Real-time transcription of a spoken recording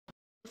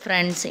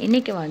Friends,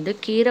 இன்றைக்கி வந்து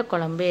கீரை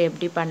குழம்பு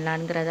எப்படி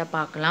பண்ணலாங்கிறத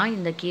பார்க்கலாம்.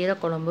 இந்த கீரை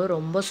குழம்பு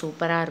ரொம்ப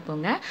சூப்பராக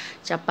இருக்குங்க.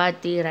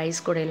 சப்பாத்தி ரைஸ்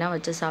கூடலாம்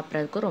வச்சு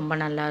சாப்பிட்றதுக்கு ரொம்ப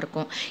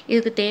நல்லாயிருக்கும்.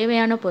 இதுக்கு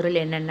தேவையான பொருள்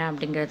என்னென்ன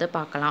அப்படிங்கிறத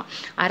பார்க்கலாம்.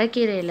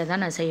 அரைக்கீரையில்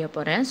தான் நான் செய்ய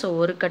போகிறேன். ஸோ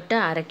ஒரு கட்டு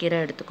அரைக்கீரை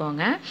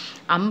எடுத்துக்கோங்க.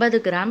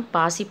 50 கிராம்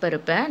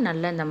பாசிப்பருப்பை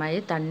நல்லா இந்த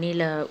மாதிரி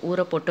தண்ணியில்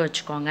ஊற போட்டு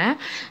வச்சுக்கோங்க.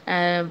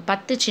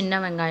 10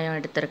 சின்ன வெங்காயம்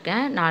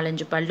எடுத்திருக்கேன்.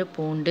 4-5 பல்லு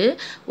பூண்டு,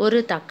 ஒரு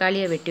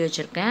தக்காளியை வெட்டி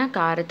வச்சுருக்கேன்.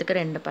 காரத்துக்கு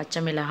 2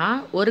 பச்சை மிளகாய்,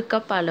 1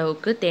 கப்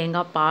அளவுக்கு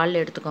தேங்காய் பால்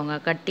எடுத்துக்கோங்க.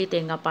 கட்டி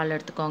தேங்காய் பால்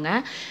எடுத்துக்கோங்க.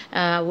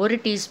 1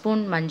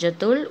 டீஸ்பூன்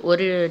மஞ்சத்தூள்,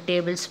 1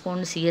 டேபிள்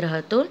ஸ்பூன்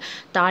சீரகத்தூள்,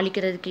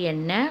 தாளிக்கிறதுக்கு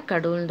எண்ணெய்,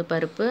 கடுகு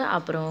பருப்பு,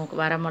 அப்புறம்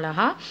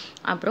வரமிளகா,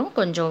 அப்புறம்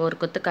கொஞ்சம் ஒரு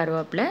கொத்து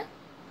கருவேப்பிலை,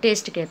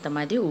 டேஸ்ட்டுக்கு ஏற்ற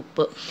மாதிரி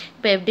உப்பு.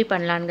 இப்போ எப்படி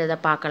பண்ணலாங்கிறத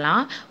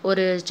பார்க்கலாம்.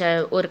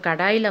 ஒரு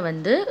கடாயில்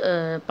வந்து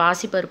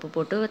பாசிப்பருப்பு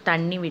போட்டு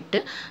தண்ணி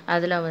விட்டு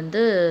அதில்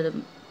வந்து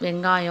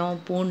வெங்காயம்,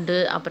 பூண்டு,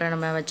 அப்புறம்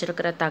நம்ம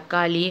வச்சுருக்கிற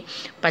தக்காளி,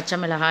 பச்சை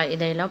மிளகாய்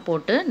இதையெல்லாம்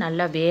போட்டு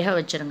நல்லா வேக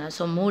வச்சுருங்க.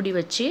 ஸோ மூடி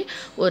வச்சு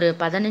ஒரு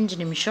 15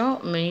 நிமிஷம்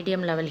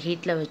மீடியம் லெவல்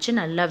ஹீட்டில் வச்சு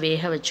நல்லா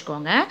வேக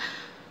வச்சுக்கோங்க.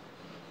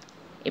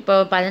 இப்போ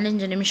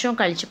 15 நிமிஷம்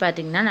கழித்து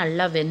பார்த்திங்கன்னா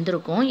நல்லா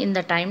வெந்திருக்கும்.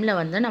 இந்த டைமில்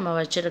வந்து நம்ம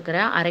வச்சுருக்கிற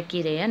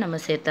அரைக்கீரையை நம்ம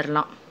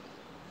சேர்த்துடலாம்.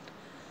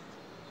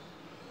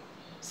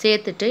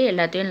 சேர்த்துட்டு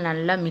எல்லாத்தையும்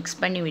நல்லா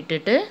மிக்ஸ் பண்ணி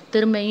விட்டுட்டு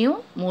திரும்பியும்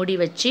மூடி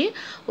வச்சு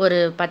ஒரு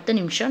 10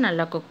 நிமிஷம்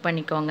நல்லா குக்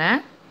பண்ணிக்கோங்க.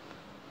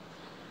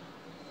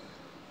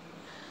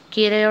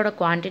 கீரையோட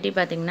குவான்டிட்டி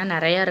பார்த்திங்கன்னா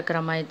நிறையா இருக்கிற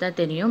மாதிரி தான்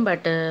தெரியும்.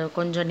 பட்டு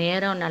கொஞ்சம்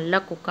நேரம் நல்லா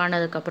குக்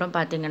ஆனதுக்கப்புறம்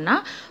பார்த்திங்கன்னா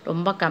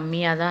ரொம்ப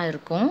கம்மியாக தான்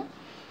இருக்கும்.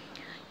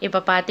 இப்போ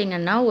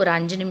பார்த்திங்கன்னா ஒரு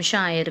 5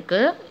 நிமிஷம்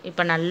ஆயிருக்கு.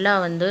 இப்போ நல்லா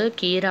வந்து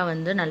கீரை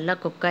வந்து நல்லா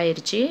குக்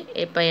ஆயிடுச்சு.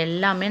 இப்போ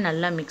எல்லாமே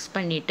நல்லா மிக்ஸ்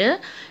பண்ணிவிட்டு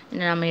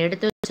நம்ம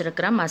எடுத்து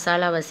வச்சுருக்கிற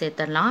மசாலாவை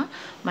சேர்த்துடலாம்.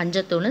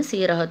 மஞ்சத்தூளும்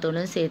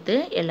சீரகத்தூளும் சேர்த்து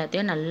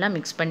எல்லாத்தையும் நல்லா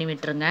மிக்ஸ் பண்ணி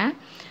விட்டுருங்க.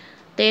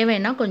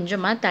 தேவைன்னா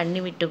கொஞ்சமாக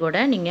தண்ணி விட்டு கூட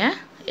நீங்கள்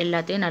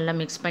எல்லாத்தையும் நல்லா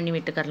மிக்ஸ் பண்ணி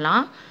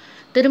விட்டுக்கலாம்.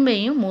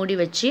 திரும்பியும் மூடி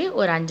வச்சு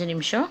ஒரு 5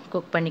 நிமிஷம்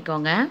குக்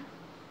பண்ணிக்கோங்க.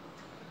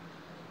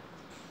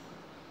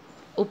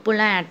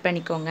 உப்புலாம் ஆட்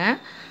பண்ணிக்கோங்க.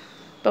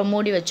 இப்போ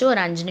மூடி வச்சு ஒரு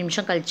 5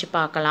 நிமிஷம் கழித்து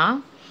பார்க்கலாம்.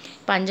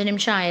 இப்போ 5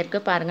 நிமிஷம்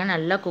ஆயிருக்கு பாருங்கள்,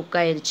 நல்லா குக்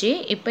ஆயிடுச்சு.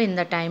 இப்போ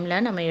இந்த டைமில்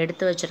நம்ம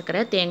எடுத்து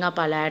வச்சுருக்கிற தேங்காய்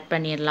பாலை ஆட்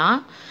பண்ணிடலாம்.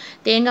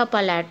 தேங்காய்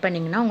பால் ஆட்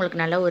பண்ணிங்கன்னா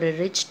உங்களுக்கு நல்ல ஒரு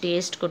ரிச்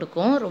டேஸ்ட்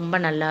கொடுக்கும், ரொம்ப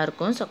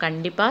நல்லாயிருக்கும். ஸோ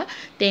கண்டிப்பாக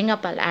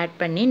தேங்காய் பால் ஆட்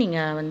பண்ணி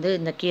நீங்கள் வந்து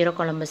இந்த கீரை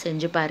குழம்பு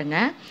செஞ்சு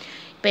பாருங்கள்.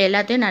 இப்போ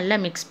எல்லாத்தையும் நல்லா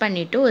மிக்ஸ்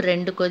பண்ணிவிட்டு ஒரு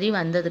 2 கொதி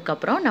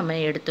வந்ததுக்கப்புறம் நம்ம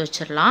எடுத்து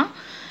வச்சிடலாம்.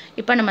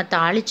 இப்போ நம்ம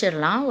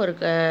தாளிச்சிடலாம். ஒரு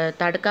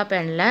தடுக்கா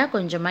பேனில்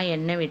கொஞ்சமாக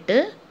எண்ணெய் விட்டு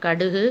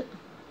கடுகு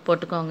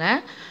போட்டுக்கோங்க.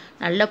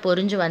 நல்லா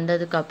பொரிஞ்சு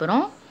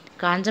வந்ததுக்கப்புறம்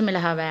காஞ்ச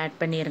மிளகாவை ஆட்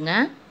பண்ணிடுங்க.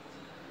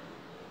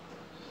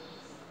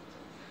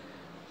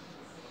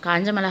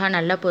 காஞ்ச மிளகாய்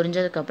நல்லா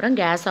பொரிஞ்சதுக்கப்புறம்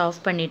கேஸ்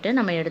ஆஃப் பண்ணிவிட்டு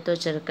நம்ம எடுத்து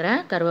வச்சுருக்கிற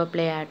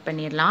கருவேப்பிலையை ஆட்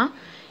பண்ணிடலாம்.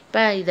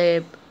 இப்போ இதை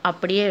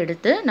அப்படியே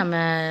எடுத்து நம்ம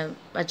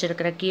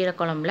வச்சுருக்கிற கீரை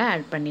குழம்புல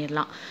ஆட்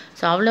பண்ணிடலாம்.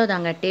 ஸோ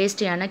அவ்வளோதாங்க,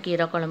 டேஸ்டியான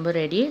கீரை குழம்பு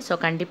ரெடி. ஸோ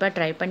கண்டிப்பாக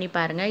ட்ரை பண்ணி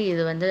பாருங்கள்.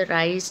 இது வந்து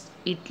ரைஸ்,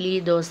 இட்லி,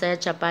 தோசை,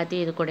 சப்பாத்தி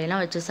இது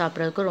கூடலாம் வச்சு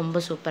சாப்பிட்றதுக்கு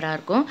ரொம்ப சூப்பராக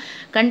இருக்கும்.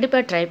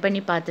 கண்டிப்பாக ட்ரை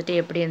பண்ணி பார்த்துட்டு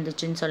எப்படி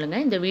இருந்துச்சுன்னு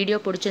சொல்லுங்கள். இந்த வீடியோ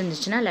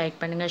பிடிச்சிருந்துச்சுன்னா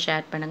லைக் பண்ணுங்கள்,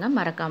 ஷேர் பண்ணுங்கள்,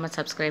 மறக்காமல்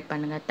சப்ஸ்கிரைப்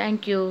பண்ணுங்கள்.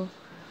 தேங்க்யூ.